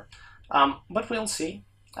really sure, but we'll see.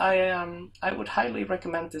 I would highly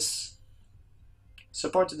recommend this.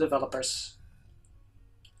 Support the developers.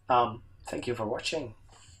 Thank you for watching.